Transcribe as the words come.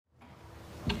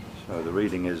So the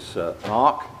reading is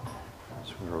Mark,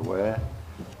 as we're aware,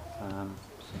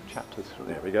 chapter 3,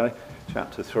 there we go,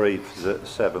 chapter 3,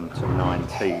 7 to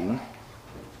 19,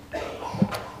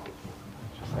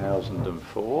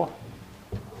 2004.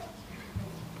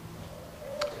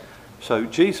 So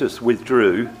Jesus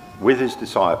withdrew with his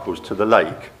disciples to the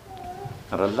lake,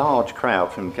 and a large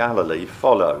crowd from Galilee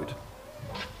followed.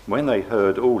 When they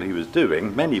heard all he was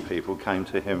doing, many people came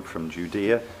to him from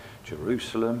Judea,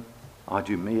 Jerusalem,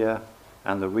 Idumea,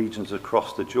 and the regions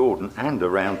across the Jordan and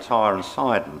around Tyre and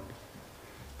Sidon.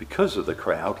 Because of the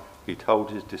crowd, he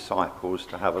told his disciples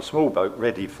to have a small boat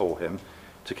ready for him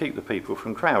to keep the people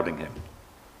from crowding him,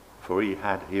 for he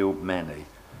had healed many,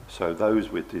 so those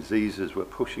with diseases were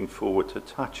pushing forward to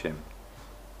touch him.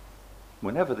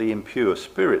 Whenever the impure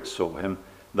spirits saw him,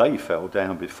 they fell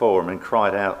down before him and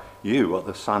cried out, "You are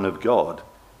the Son of God."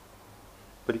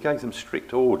 But he gave them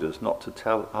strict orders not to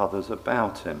tell others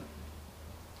about him.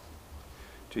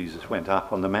 Jesus went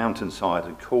up on the mountainside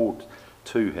and called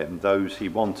to him those he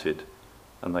wanted,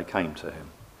 and they came to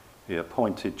him. He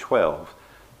appointed 12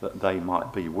 that they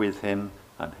might be with him,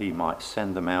 and he might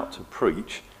send them out to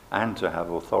preach and to have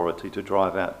authority to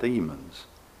drive out demons.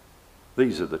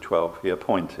 These are the 12 he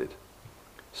appointed: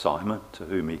 Simon, to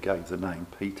whom he gave the name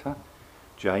Peter,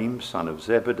 James, son of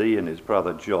Zebedee, and his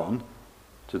brother John.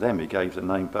 To them he gave the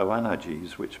name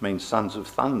Boanerges, which means sons of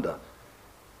thunder.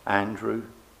 Andrew,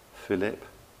 Philip,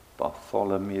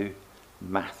 Bartholomew,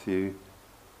 Matthew,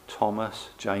 Thomas,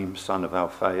 James, son of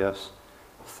Alphaeus,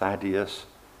 Thaddeus,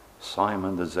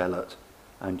 Simon the Zealot,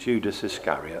 and Judas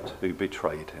Iscariot, who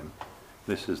betrayed him.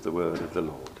 This is the word of the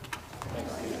Lord.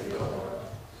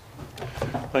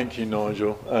 Thank you,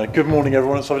 Nigel. Good morning,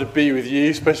 everyone. It's lovely to be with you,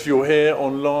 especially if you're here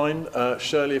online.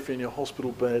 Shirley, if you're in your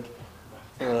hospital bed,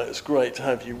 it's great to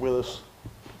have you with us.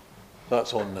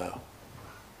 That's on now.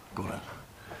 Got it.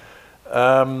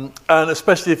 And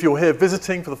especially if you're here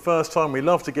visiting for the first time, we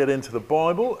love to get into the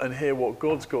Bible and hear what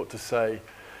God's got to say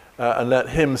and let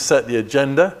him set the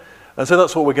agenda. And so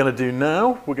that's what we're going to do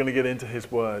now. We're going to get into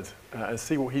his word and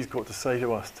see what he's got to say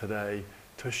to us today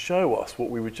to show us what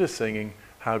we were just singing,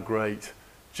 how great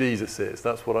Jesus is.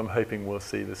 That's what I'm hoping we'll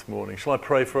see this morning. Shall I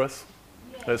pray for us?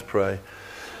 Yeah. Let's pray.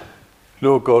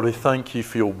 Lord God, we thank you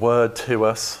for your word to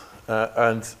us.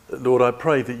 And Lord, I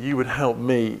pray that you would help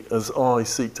me as I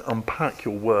seek to unpack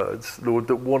your words. Lord,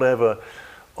 that whatever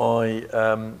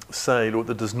I say, Lord,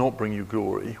 that does not bring you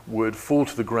glory would fall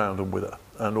to the ground and wither.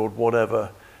 And Lord,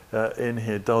 whatever in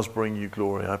here does bring you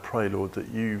glory, I pray, Lord, that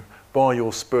you, by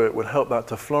your Spirit, would help that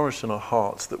to flourish in our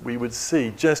hearts, that we would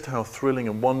see just how thrilling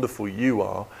and wonderful you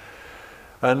are.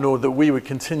 And Lord, that we would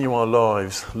continue our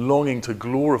lives longing to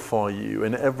glorify you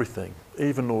in everything,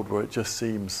 even, Lord, where it just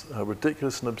seems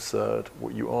ridiculous and absurd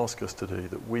what you ask us to do,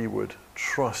 that we would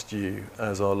trust you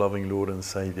as our loving Lord and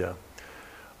Saviour.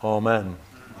 Amen.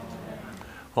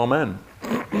 Amen.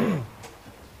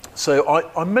 So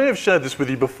I may have shared this with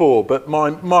you before, but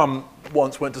my mum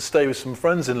once went to stay with some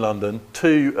friends in London,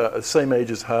 two same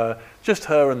age as her, just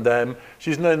her and them.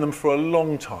 She's known them for a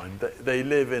long time. They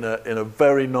live in a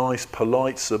very nice,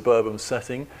 polite suburban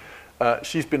setting.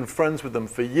 She's been friends with them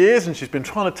for years, and she's been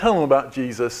trying to tell them about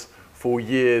Jesus for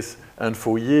years and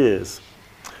for years.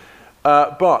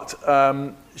 But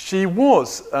she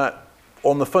was,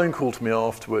 on the phone call to me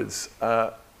afterwards,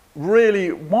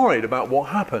 really worried about what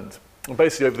happened. And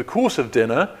basically, over the course of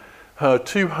dinner, her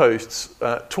two hosts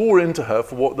tore into her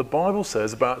for what the Bible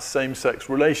says about same-sex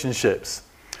relationships.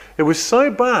 It was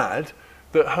so bad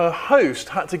that her host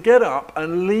had to get up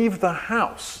and leave the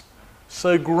house.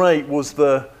 So great was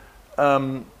the,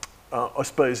 I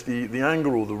suppose, the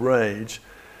anger or the rage.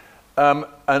 And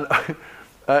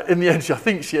in the end, I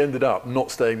think she ended up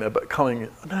not staying there, but coming.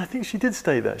 No, I think she did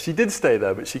stay there. She did stay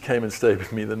there, but she came and stayed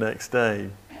with me the next day.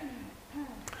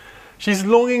 She's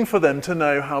longing for them to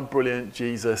know how brilliant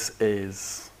Jesus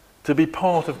is, to be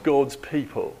part of God's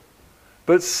people.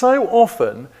 But so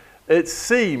often, it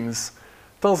seems,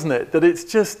 doesn't it, that it's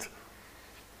just,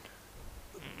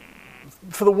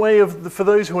 for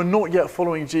those who are not yet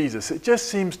following Jesus, it just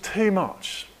seems too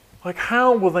much. Like,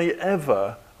 how will they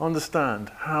ever understand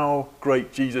how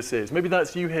great Jesus is? Maybe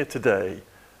that's you here today.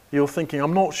 You're thinking,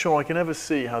 I'm not sure I can ever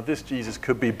see how this Jesus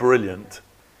could be brilliant.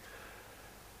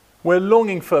 We're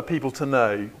longing for people to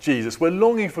know Jesus. We're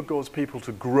longing for God's people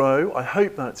to grow. I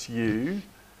hope that's you.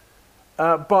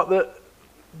 But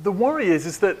the worry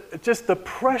is that just the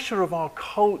pressure of our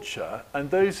culture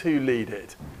and those who lead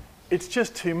it, it's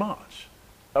just too much.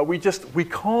 We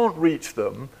can't reach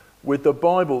them with the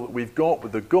Bible that we've got,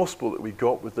 with the gospel that we've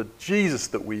got, with the Jesus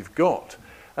that we've got.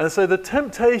 And so the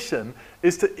temptation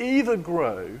is to either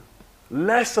grow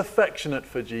less affectionate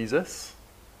for Jesus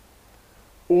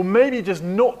Or maybe just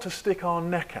not to stick our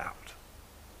neck out.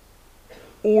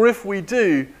 Or if we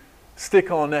do stick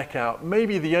our neck out,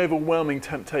 maybe the overwhelming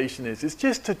temptation is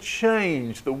just to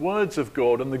change the words of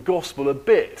God and the gospel a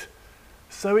bit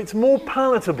so it's more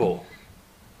palatable.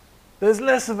 There's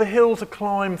less of a hill to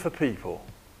climb for people.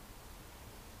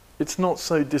 It's not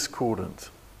so discordant.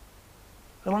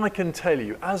 And I can tell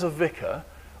you, as a vicar,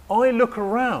 I look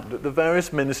around at the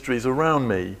various ministries around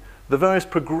me, the various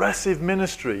progressive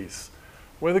ministries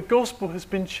where the gospel has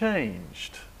been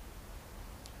changed.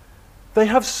 They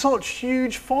have such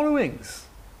huge followings,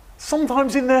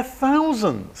 sometimes in their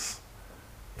thousands.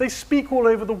 They speak all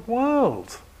over the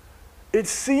world. It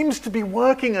seems to be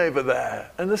working over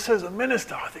there. And this as a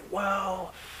minister, I think,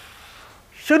 well,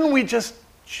 shouldn't we just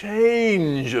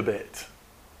change a bit?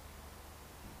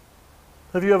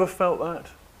 Have you ever felt that?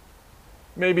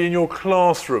 Maybe in your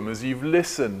classroom as you've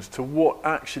listened to what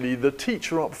actually the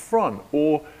teacher up front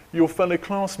or your fellow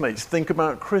classmates think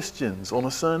about Christians on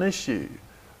a certain issue.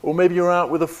 Or maybe you're out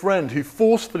with a friend who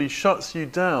forcefully shuts you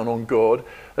down on God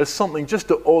as something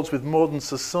just at odds with modern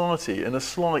society and a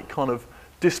slight kind of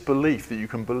disbelief that you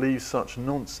can believe such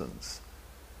nonsense.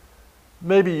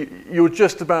 Maybe you're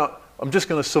just about, I'm just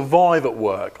going to survive at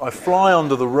work. I fly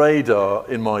under the radar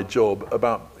in my job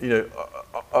about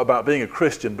being a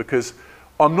Christian because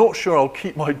I'm not sure I'll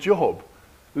keep my job,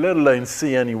 let alone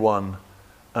see anyone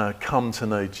come to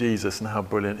know Jesus and how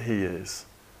brilliant he is.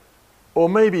 Or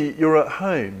maybe you're at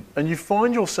home and you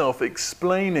find yourself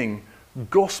explaining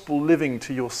gospel living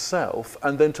to yourself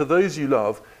and then to those you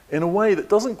love in a way that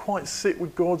doesn't quite sit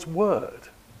with God's word.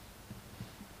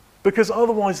 Because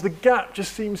otherwise the gap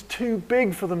just seems too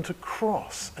big for them to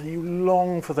cross, and you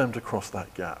long for them to cross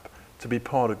that gap, to be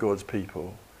part of God's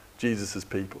people, Jesus'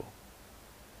 people.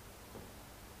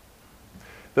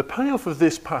 The payoff of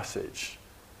this passage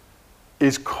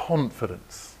is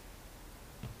confidence.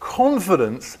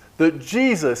 Confidence that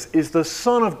Jesus is the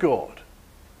Son of God,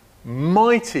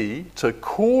 mighty to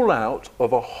call out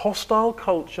of a hostile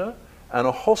culture and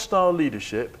a hostile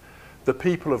leadership the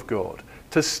people of God,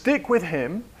 to stick with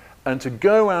him and to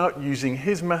go out using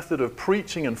his method of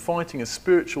preaching and fighting a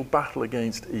spiritual battle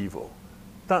against evil.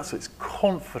 That's its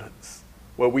confidence,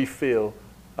 where we feel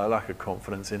a lack of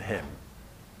confidence in him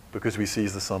because we see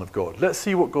he's the Son of God. Let's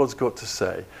see what God's got to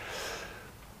say.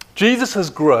 Jesus has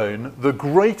grown the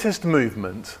greatest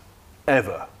movement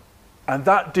ever, and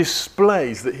that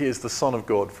displays that he is the Son of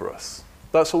God for us.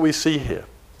 That's what we see here.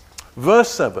 Verse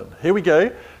 7, here we go.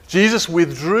 Jesus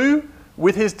withdrew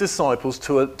with his disciples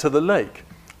to the lake,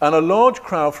 and a large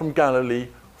crowd from Galilee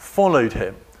followed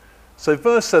him. So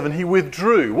verse 7, he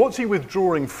withdrew. What's he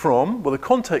withdrawing from? Well, the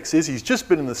context is he's just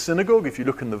been in the synagogue, if you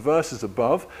look in the verses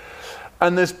above,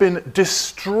 and there's been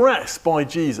distress by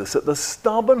Jesus at the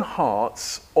stubborn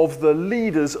hearts of the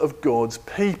leaders of God's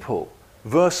people.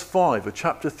 Verse 5 of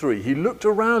chapter 3, he looked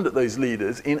around at those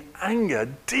leaders in anger,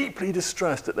 deeply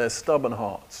distressed at their stubborn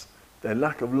hearts, their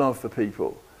lack of love for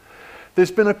people.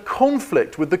 There's been a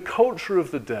conflict with the culture of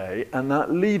the day and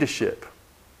that leadership.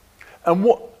 And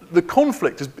what the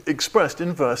conflict is expressed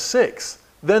in verse 6.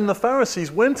 Then the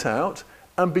Pharisees went out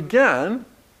and began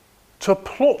to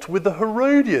plot with the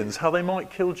Herodians how they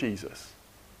might kill Jesus.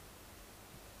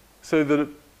 So the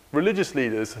religious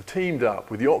leaders have teamed up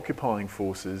with the occupying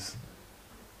forces,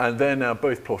 and they're now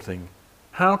both plotting,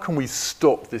 how can we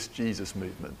stop this Jesus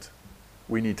movement?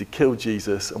 We need to kill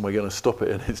Jesus, and we're going to stop it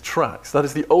in its tracks. That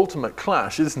is the ultimate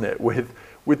clash, isn't it, with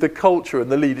the culture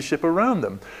and the leadership around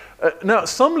them. Now,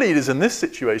 some leaders in this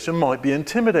situation might be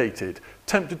intimidated,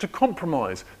 tempted to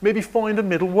compromise, maybe find a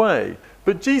middle way,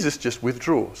 but Jesus just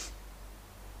withdraws.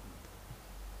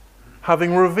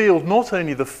 Having revealed not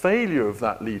only the failure of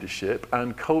that leadership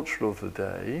and culture of the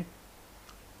day,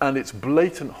 and its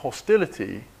blatant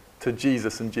hostility to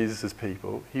Jesus and Jesus'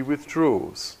 people, he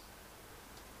withdraws.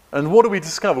 And what do we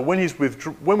discover? When he's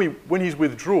withdrawn,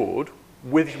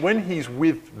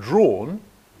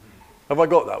 have I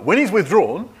got that? When he's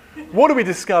withdrawn, what do we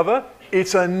discover?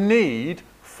 It's a need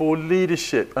for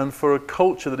leadership and for a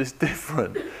culture that is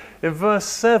different. In verse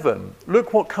 7,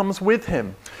 look what comes with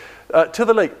him. To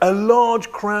the lake, a large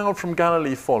crowd from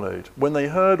Galilee followed. When they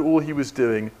heard all he was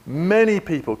doing, many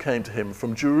people came to him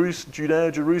from Judea,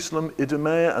 Jerusalem,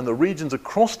 Idumea, and the regions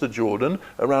across the Jordan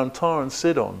around Tyre and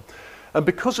Sidon. And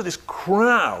because of this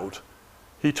crowd,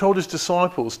 he told his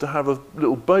disciples to have a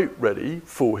little boat ready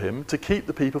for him to keep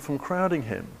the people from crowding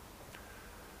him.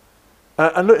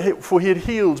 And look, for he had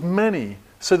healed many,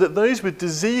 so that those with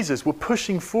diseases were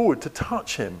pushing forward to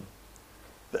touch him.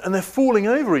 And they're falling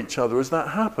over each other as that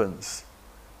happens.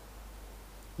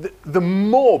 The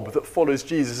mob that follows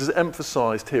Jesus is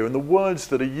emphasized here, and the words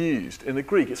that are used in the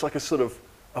Greek, it's like a sort of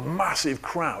A massive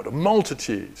crowd, a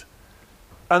multitude.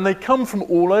 And they come from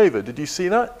all over. Did you see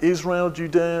that? Israel,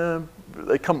 Judea.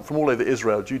 They come from all over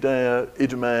Israel, Judea,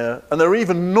 Idumea. And there are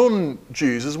even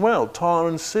non-Jews as well, Tyre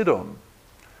and Sidon.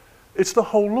 It's the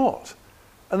whole lot.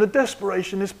 And the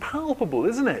desperation is palpable,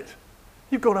 isn't it?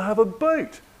 You've got to have a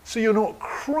boat so you're not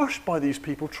crushed by these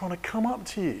people trying to come up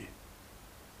to you.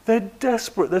 They're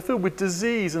desperate. They're filled with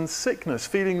disease and sickness,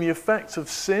 feeling the effects of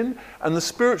sin, and the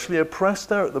spiritually oppressed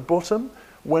there at the bottom.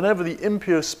 Whenever the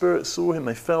impure spirits saw him,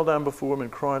 they fell down before him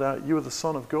and cried out, "You are the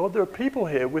Son of God." There are people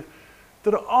here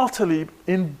that are utterly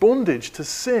in bondage to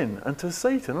sin and to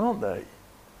Satan, aren't they?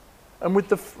 And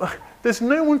there's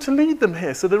no one to lead them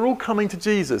here, so they're all coming to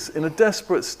Jesus in a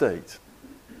desperate state.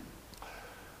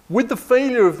 With the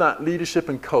failure of that leadership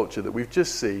and culture that we've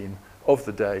just seen of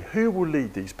the day, who will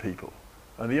lead these people?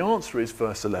 And the answer is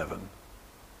verse 11.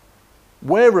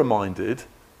 We're reminded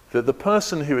that the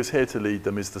person who is here to lead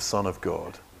them is the Son of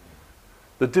God.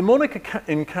 The demonic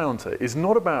encounter is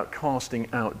not about casting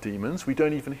out demons. We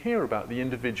don't even hear about the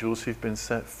individuals who've been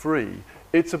set free.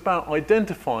 It's about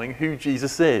identifying who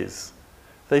Jesus is.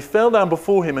 They fell down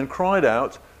before him and cried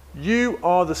out, "You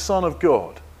are the Son of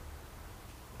God."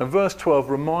 And verse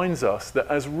 12 reminds us that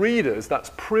as readers,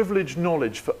 that's privileged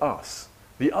knowledge for us.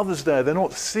 The others there, they're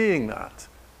not seeing that.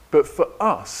 But for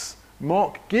us,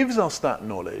 Mark gives us that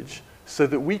knowledge so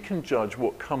that we can judge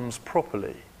what comes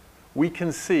properly. We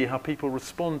can see how people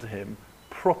respond to him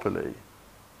properly.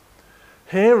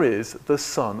 Here is the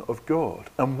Son of God.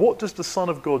 And what does the Son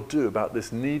of God do about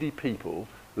this needy people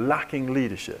lacking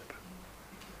leadership?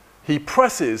 He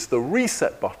presses the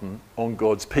reset button on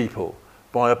God's people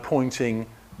by appointing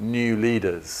new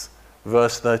leaders.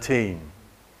 Verse 13.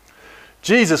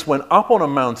 Jesus went up on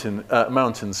a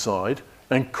mountainside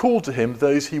and called to him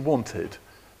those he wanted,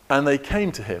 and they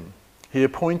came to him. He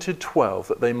appointed 12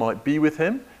 that they might be with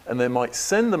him, and they might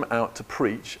send them out to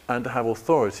preach and to have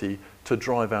authority to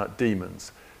drive out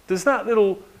demons. Does that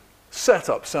little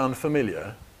setup sound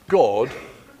familiar? God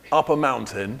up a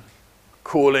mountain,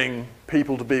 calling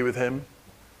people to be with him.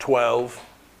 12.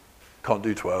 Can't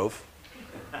do 12.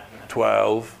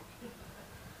 12.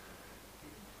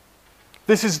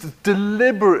 This is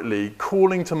deliberately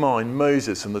calling to mind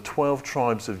Moses and the 12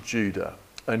 tribes of Judah,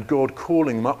 and God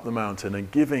calling them up the mountain and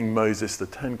giving Moses the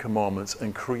 10 Commandments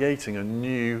and creating a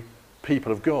new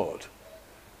people of God.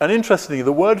 And interestingly,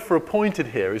 the word for appointed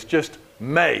here is just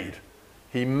made.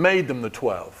 He made them the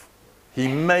 12. He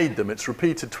made them. It's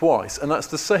repeated twice. And that's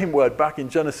the same word back in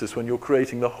Genesis when you're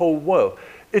creating the whole world.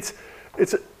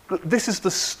 This is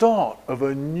the start of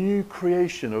a new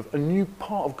creation, of a new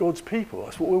part of God's people.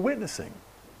 That's what we're witnessing.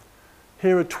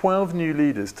 Here are 12 new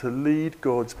leaders to lead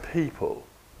God's people.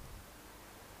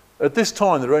 At this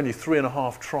time, there are only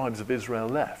 3.5 tribes of Israel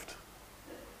left.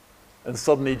 And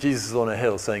suddenly Jesus is on a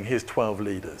hill saying, here's 12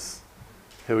 leaders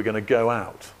who are going to go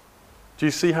out. Do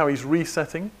you see how he's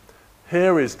resetting?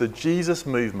 Here is the Jesus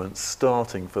movement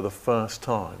starting for the first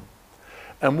time.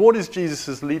 And what is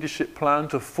Jesus' leadership plan?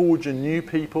 To forge a new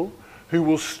people who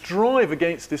will strive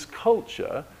against this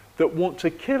culture that want to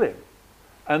kill him,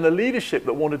 and the leadership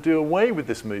that want to do away with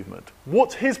this movement.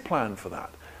 What's his plan for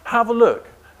that? Have a look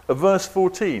at verse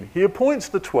 14. He appoints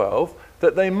the 12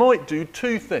 that they might do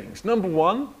 2 things. Number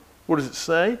 1, what does it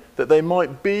say? That they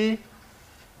might be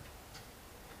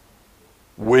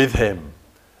with him,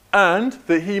 and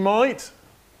that he might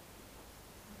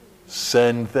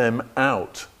send them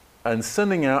out. And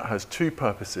sending out has 2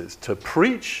 purposes. To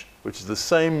preach, which is the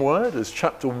same word as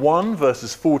chapter 1,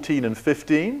 verses 14 and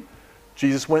 15.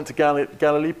 Jesus went to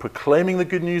Galilee proclaiming the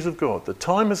good news of God. The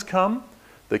time has come.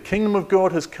 The kingdom of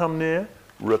God has come near.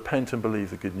 Repent and believe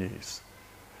the good news.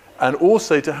 And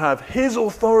also to have his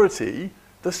authority,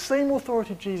 the same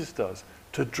authority Jesus does,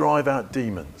 to drive out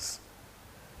demons.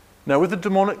 Now with the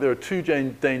demonic, there are 2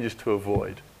 dangers to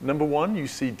avoid. Number 1, you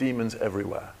see demons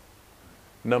everywhere.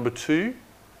 Number 2,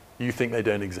 you think they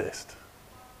don't exist.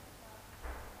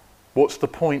 What's the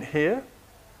point here?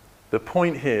 The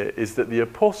point here is that the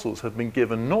apostles have been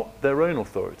given not their own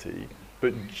authority,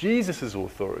 but Jesus'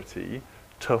 authority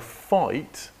to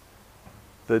fight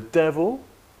the devil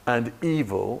and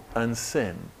evil and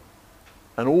sin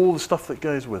and all the stuff that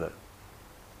goes with it.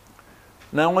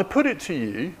 Now I put it to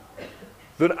you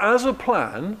that as a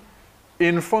plan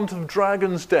in front of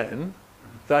Dragon's Den,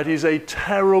 that is a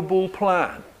terrible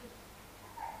plan.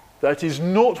 That is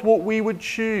not what we would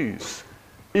choose.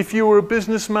 If you were a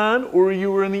businessman or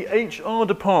you were in the HR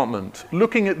department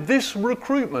looking at this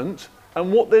recruitment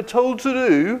and what they're told to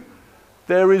do,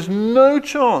 there is no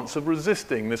chance of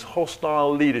resisting this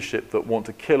hostile leadership that want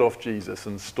to kill off Jesus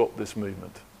and stop this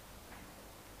movement.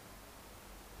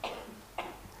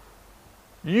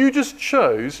 You just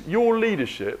chose your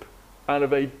leadership out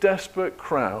of a desperate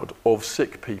crowd of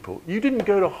sick people. You didn't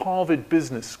go to Harvard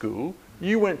Business School.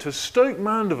 You went to Stoke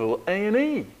Mandeville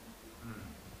A&E.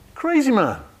 Crazy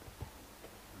man.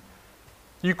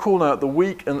 You call out the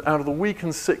weak and out of the weak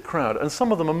and sick crowd, and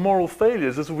some of them are moral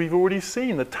failures, as we've already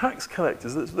seen. The tax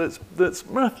collectors, that's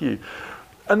Matthew.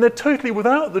 And they're totally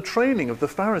without the training of the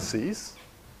Pharisees.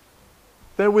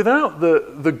 They're without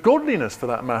the godliness, for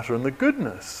that matter, and the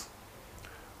goodness.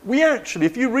 We actually,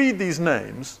 if you read these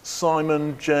names,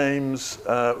 Simon, James,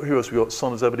 who else we got?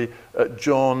 Son of Zebedee,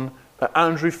 John,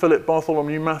 Andrew, Philip,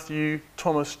 Bartholomew, Matthew,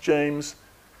 Thomas, James.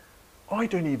 I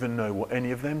don't even know what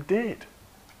any of them did.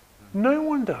 No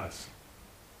one does.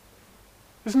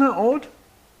 Isn't that odd?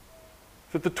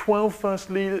 That the 12 first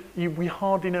leaders, we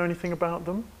hardly know anything about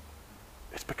them.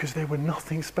 It's because they were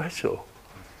nothing special.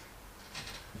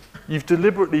 You've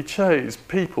deliberately chose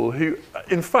people who,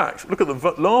 in fact, look at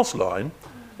the last line.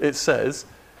 It says,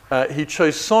 he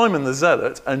chose Simon the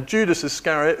Zealot and Judas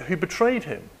Iscariot, who betrayed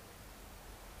him.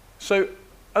 So,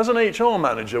 as an HR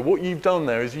manager, what you've done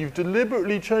there is you've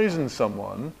deliberately chosen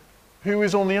someone who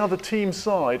is on the other team's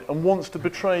side and wants to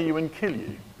betray you and kill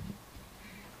you.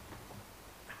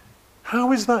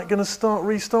 How is that going to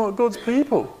restart God's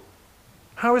people?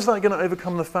 How is that going to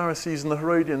overcome the Pharisees and the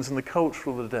Herodians and the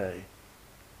culture of the day?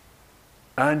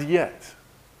 And yet,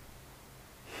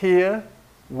 here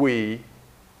we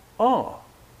are.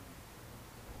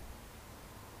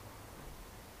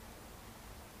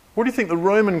 What do you think the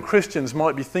Roman Christians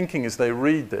might be thinking as they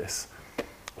read this?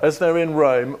 As they're in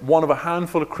Rome, one of a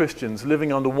handful of Christians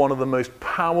living under one of the most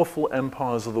powerful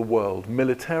empires of the world,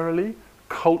 militarily,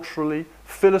 culturally,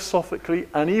 philosophically,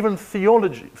 and even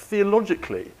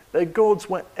theologically. Their gods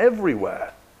were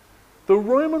everywhere. The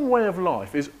Roman way of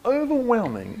life is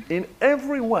overwhelming in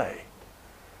every way.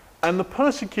 And the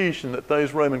persecution that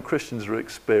those Roman Christians are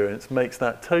experiencing makes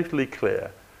that totally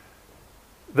clear.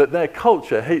 That their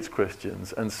culture hates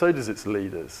Christians, and so does its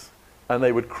leaders, and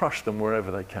they would crush them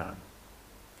wherever they can.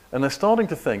 And they're starting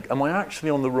to think, am I actually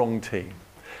on the wrong team?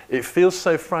 It feels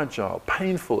so fragile,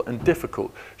 painful, and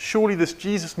difficult. Surely this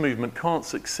Jesus movement can't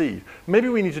succeed. Maybe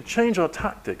we need to change our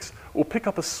tactics, or pick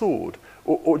up a sword,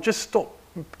 or just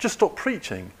stop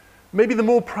preaching. Maybe the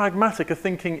more pragmatic are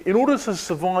thinking, in order to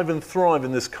survive and thrive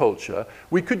in this culture,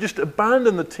 we could just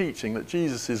abandon the teaching that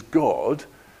Jesus is God,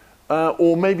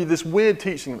 or maybe this weird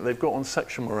teaching that they've got on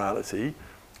sexual morality.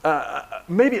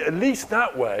 Maybe at least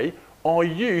that way, our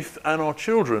youth and our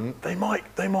children, they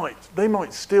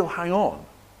might still hang on.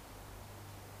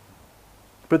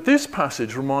 But this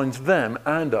passage reminds them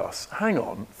and us, hang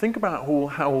on, think about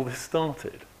how all this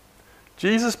started.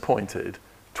 Jesus appointed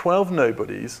 12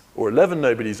 nobodies, or 11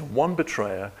 nobodies and one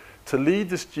betrayer, to lead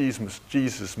this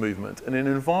Jesus movement in an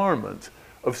environment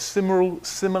of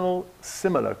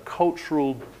similar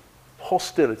cultural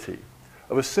hostility,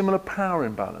 of a similar power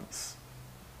imbalance.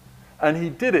 And he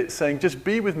did it saying, just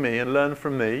be with me and learn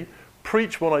from me,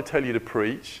 preach what I tell you to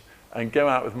preach, and go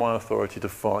out with my authority to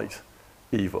fight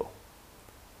evil.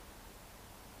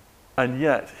 And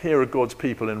yet, here are God's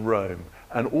people in Rome,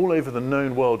 and all over the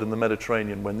known world in the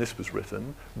Mediterranean when this was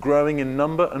written, growing in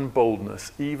number and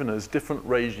boldness, even as different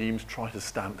regimes try to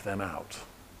stamp them out.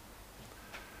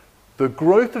 The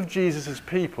growth of Jesus'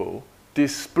 people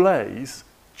displays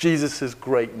Jesus'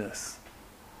 greatness,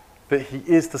 that he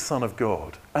is the Son of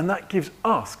God, and that gives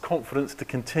us confidence to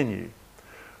continue.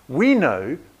 We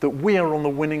know that we are on the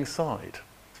winning side,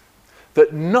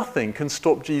 that nothing can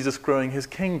stop Jesus growing his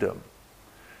kingdom,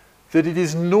 that it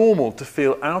is normal to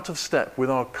feel out of step with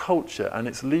our culture and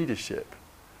its leadership,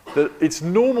 that it's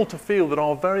normal to feel that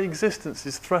our very existence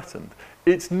is threatened.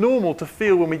 It's normal to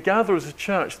feel when we gather as a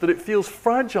church that it feels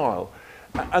fragile,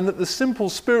 and that the simple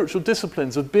spiritual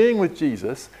disciplines of being with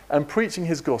Jesus and preaching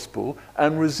his gospel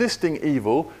and resisting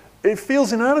evil, it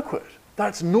feels inadequate.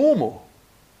 That's normal.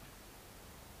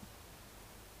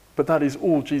 But that is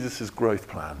all Jesus' growth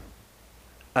plan.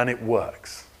 And it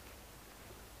works.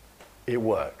 It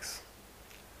works.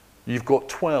 You've got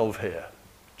 12 here.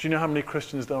 Do you know how many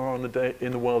Christians there are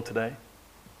in the world today?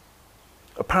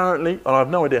 Apparently, and I have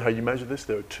no idea how you measure this,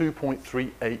 there are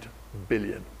 2.38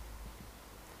 billion.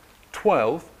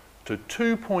 12 to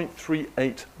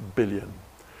 2.38 billion.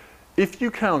 If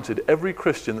you counted every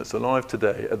Christian that's alive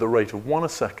today at the rate of 1 a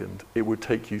second, it would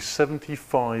take you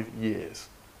 75 years,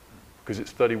 because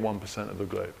it's 31% of the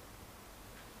globe.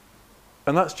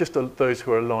 And that's just those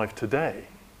who are alive today.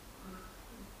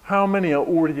 How many are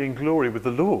already in glory with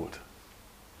the Lord?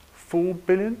 4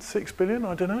 billion, 6 billion,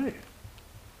 I don't know.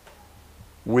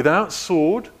 Without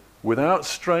sword, without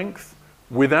strength,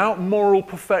 without moral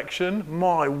perfection.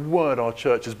 My word, our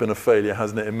church has been a failure,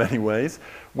 hasn't it, in many ways.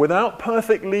 Without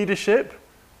perfect leadership.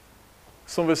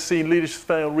 Some of us have seen leaders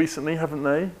fail recently, haven't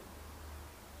they?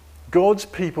 God's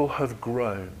people have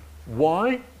grown.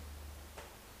 Why?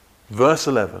 Verse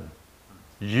 11.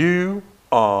 You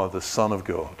are the Son of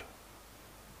God.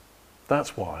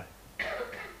 That's why.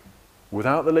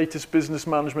 Without the latest business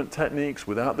management techniques,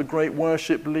 without the great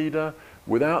worship leader,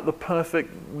 without the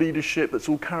perfect leadership that's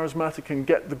all charismatic and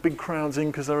get the big crowds in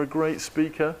because they're a great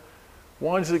speaker.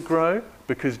 Why does it grow?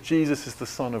 Because Jesus is the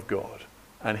Son of God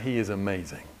and he is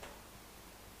amazing.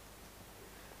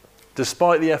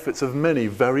 Despite the efforts of many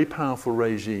very powerful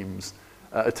regimes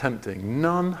attempting,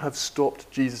 none have stopped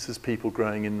Jesus' people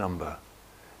growing in number.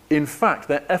 In fact,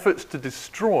 their efforts to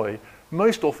destroy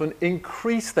most often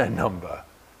increase their number,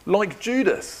 like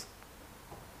Judas.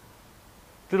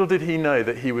 Little did he know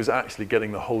that he was actually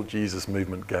getting the whole Jesus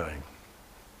movement going.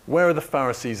 Where are the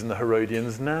Pharisees and the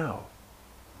Herodians now?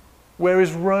 Where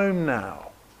is Rome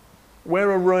now?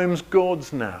 Where are Rome's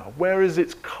gods now? Where is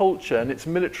its culture and its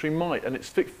military might and its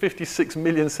 56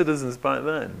 million citizens back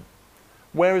then?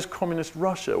 Where is communist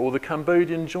Russia or the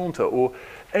Cambodian junta or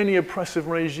any oppressive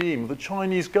regime, the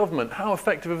Chinese government? How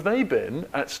effective have they been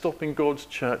at stopping God's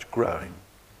church growing?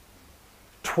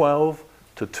 12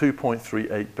 to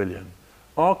 2.38 billion.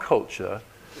 Our culture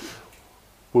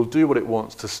will do what it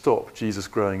wants to stop Jesus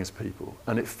growing his people,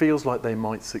 and it feels like they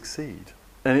might succeed.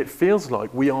 And it feels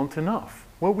like we aren't enough.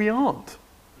 Well, we aren't.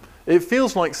 It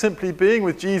feels like simply being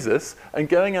with Jesus and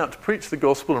going out to preach the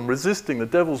gospel and resisting the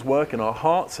devil's work in our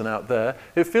hearts and out there,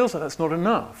 it feels like that's not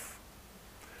enough.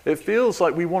 It feels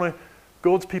like we want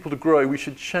God's people to grow, we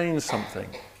should change something.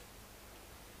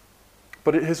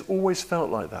 But it has always felt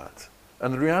like that.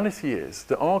 And the reality is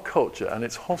that our culture and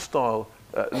its hostile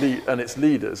and its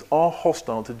leaders are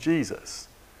hostile to Jesus.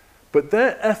 But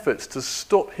their efforts to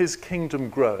stop his kingdom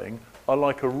growing are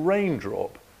like a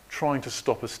raindrop trying to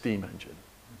stop a steam engine.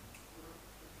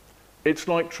 It's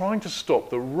like trying to stop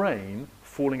the rain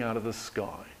falling out of the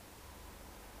sky.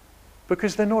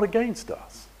 Because they're not against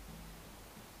us.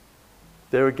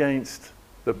 They're against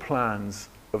the plans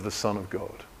of the Son of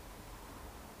God.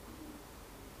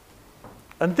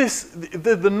 And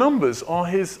the numbers are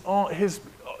his,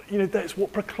 that's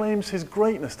what proclaims his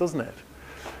greatness, doesn't it?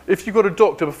 If you've got a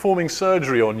doctor performing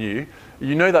surgery on you,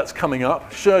 you know that's coming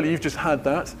up. Surely you've just had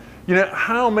that. You know,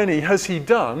 how many has he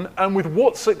done and with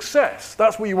what success?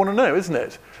 That's what you want to know, isn't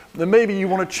it? Then maybe you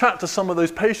want to chat to some of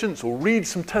those patients or read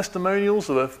some testimonials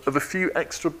of a few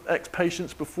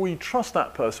ex-patients before you trust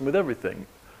that person with everything,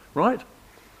 right?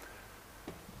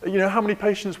 You know, how many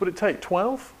patients would it take?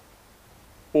 12?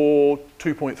 Or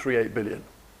 2.38 billion?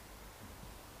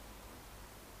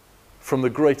 From the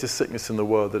greatest sickness in the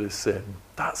world that is sin.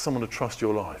 That's someone to trust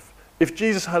your life. If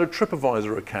Jesus had a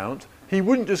TripAdvisor account, he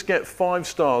wouldn't just get 5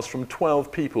 stars from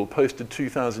 12 people posted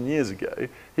 2,000 years ago.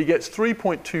 He gets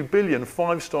 3.2 billion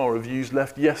 5-star reviews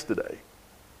left yesterday.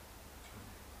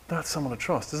 That's someone to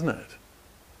trust, isn't it?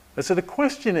 And so the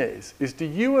question is do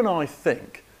you and I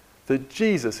think that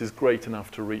Jesus is great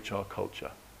enough to reach our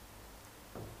culture?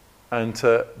 And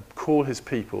to call his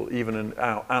people even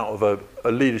out of a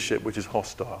leadership which is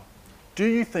hostile? Do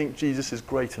you think Jesus is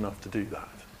great enough to do that?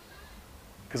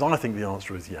 Because I think the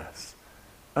answer is yes.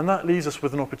 And that leaves us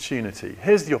with an opportunity.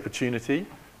 Here's the opportunity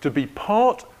to be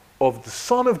part of the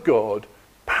Son of God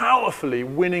powerfully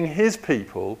winning his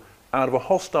people out of a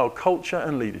hostile culture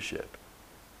and leadership.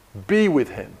 Be with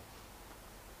him.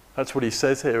 That's what he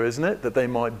says here, isn't it? That they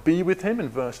might be with him in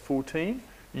verse 14.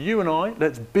 You and I,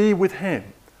 let's be with him.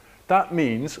 That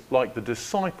means, like the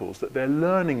disciples, that they're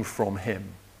learning from him.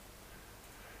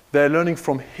 They're learning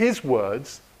from his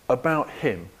words about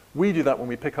him. We do that when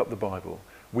we pick up the Bible.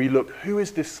 We look, who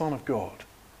is this Son of God?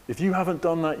 If you haven't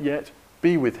done that yet,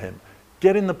 be with him.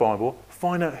 Get in the Bible,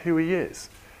 find out who he is.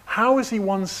 How has he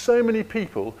won so many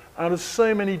people out of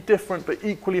so many different but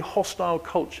equally hostile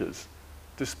cultures,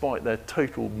 despite their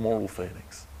total moral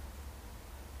failings?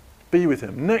 Be with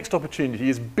him. Next opportunity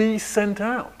is be sent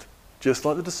out. Just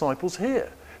like the disciples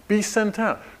here. Be sent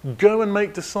out. Go and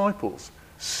make disciples.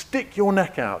 Stick your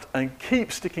neck out and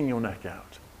keep sticking your neck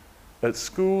out. At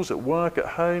schools, at work, at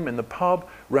home, in the pub,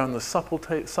 round the supper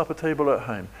table at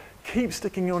home. Keep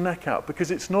sticking your neck out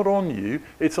because it's not on you,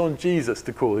 it's on Jesus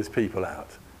to call his people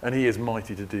out. And he is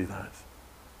mighty to do that.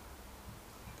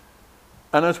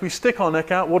 And as we stick our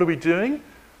neck out, what are we doing?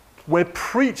 We're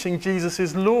preaching Jesus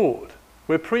is Lord.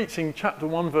 We're preaching chapter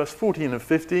 1, verse 14 and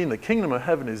 15, the kingdom of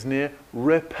heaven is near,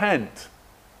 repent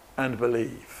and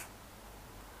believe.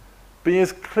 Be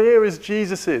as clear as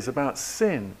Jesus is about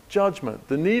sin, judgment,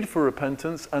 the need for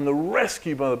repentance, and the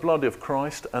rescue by the blood of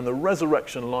Christ and the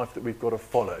resurrection life that we've got to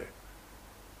follow.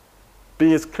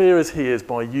 Be as clear as he is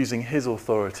by using his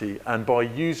authority and by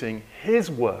using his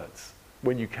words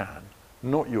when you can,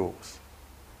 not yours.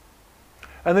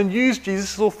 And then use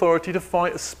Jesus' authority to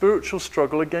fight a spiritual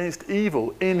struggle against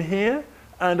evil in here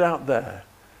and out there.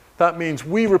 That means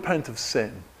we repent of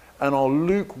sin and our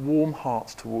lukewarm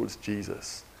hearts towards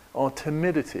Jesus, our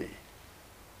timidity,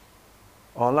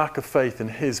 our lack of faith in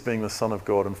his being the Son of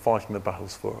God and fighting the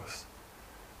battles for us.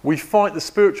 We fight the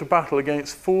spiritual battle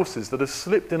against forces that have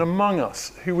slipped in among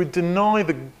us who would deny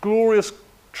the glorious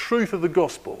truth of the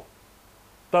gospel.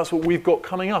 That's what we've got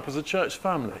coming up as a church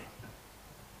family.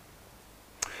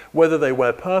 Whether they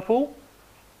wear purple,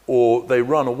 or they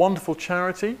run a wonderful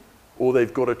charity, or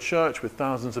they've got a church with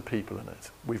thousands of people in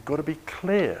it. We've got to be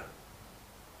clear.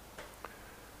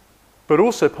 But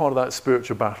also part of that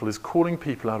spiritual battle is calling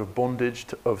people out of bondage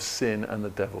of sin and the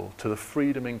devil to the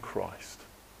freedom in Christ.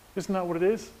 Isn't that what it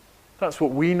is? That's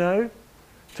what we know.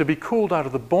 To be called out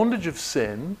of the bondage of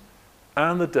sin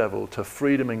and the devil to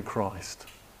freedom in Christ.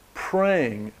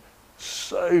 Praying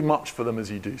so much for them as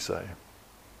you do so.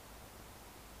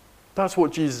 That's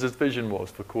what Jesus' vision was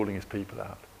for calling his people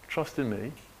out. Trust in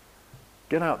me.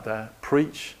 Get out there,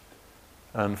 preach,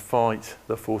 and fight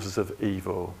the forces of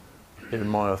evil in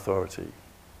my authority.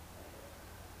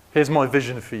 Here's my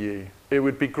vision for you. It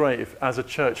would be great if, as a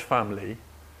church family,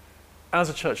 as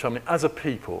a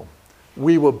people,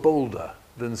 we were bolder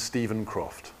than Stephen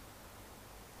Croft.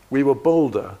 We were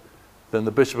bolder than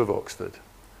the Bishop of Oxford,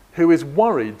 who is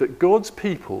worried that God's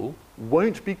people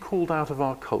won't be called out of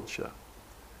our culture.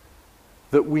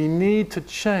 That we need to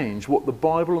change what the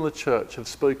Bible and the church have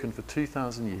spoken for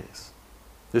 2,000 years.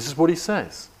 This is what he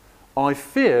says. I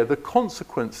fear the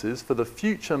consequences for the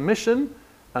future mission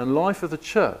and life of the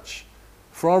church,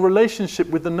 for our relationship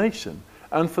with the nation,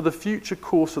 and for the future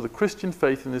course of the Christian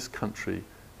faith in this country.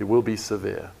 It will be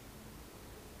severe.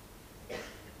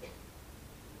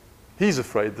 He's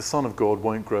afraid the Son of God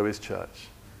won't grow his church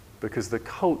because the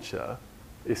culture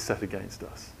is set against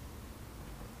us.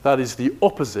 That is the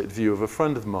opposite view of a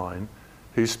friend of mine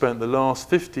who spent the last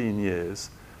 15 years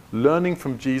learning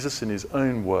from Jesus in his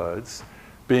own words,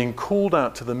 being called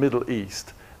out to the Middle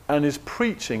East, and is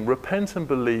preaching repent and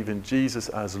believe in Jesus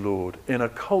as Lord in a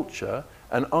culture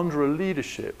and under a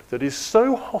leadership that is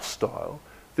so hostile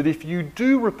that if you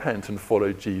do repent and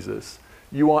follow Jesus,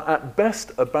 you are at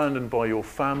best abandoned by your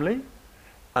family,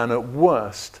 and at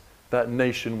worst, that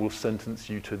nation will sentence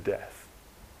you to death.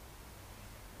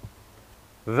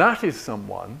 That is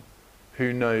someone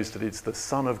who knows that it's the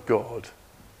Son of God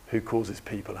who calls his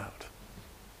people out.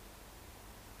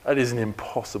 That is an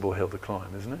impossible hill to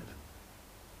climb, isn't it?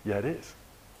 Yeah, it is.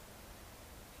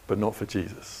 But not for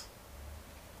Jesus.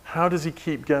 How does he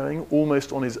keep going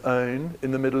almost on his own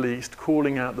in the Middle East,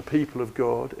 calling out the people of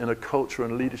God in a culture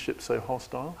and leadership so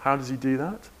hostile? How does he do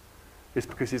that? It's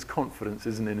because his confidence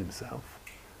isn't in himself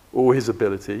or his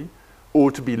ability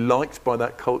or to be liked by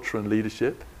that culture and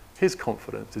leadership. His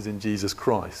confidence is in Jesus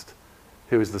Christ,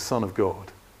 who is the Son of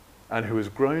God and who has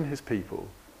grown his people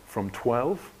from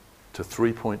 12 to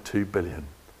 3.2 billion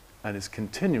and is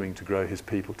continuing to grow his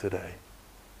people today.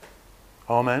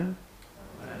 Amen?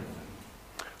 Amen.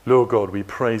 Lord God, we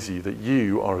praise you that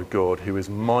you are a God who is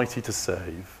mighty to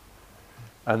save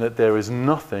and that there is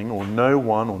nothing or no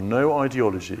one or no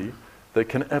ideology that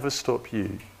can ever stop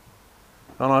you.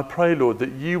 And I pray, Lord,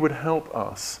 that you would help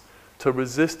us to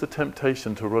resist the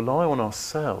temptation to rely on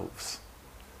ourselves,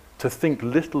 to think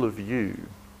little of you.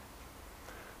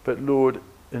 But Lord,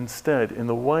 instead, in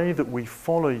the way that we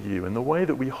follow you, in the way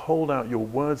that we hold out your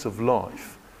words of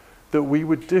life, that we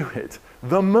would do it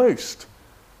the most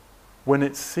when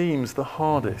it seems the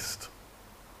hardest,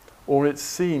 or it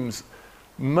seems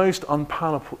most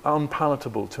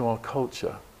unpalatable to our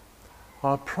culture.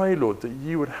 I pray, Lord, that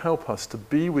you would help us to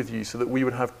be with you so that we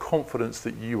would have confidence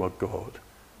that you are God,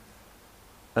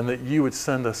 and that you would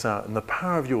send us out in the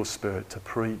power of your Spirit to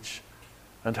preach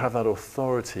and have that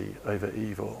authority over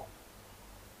evil.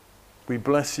 We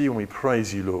bless you and we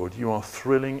praise you, Lord. You are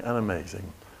thrilling and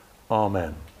amazing.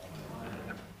 Amen.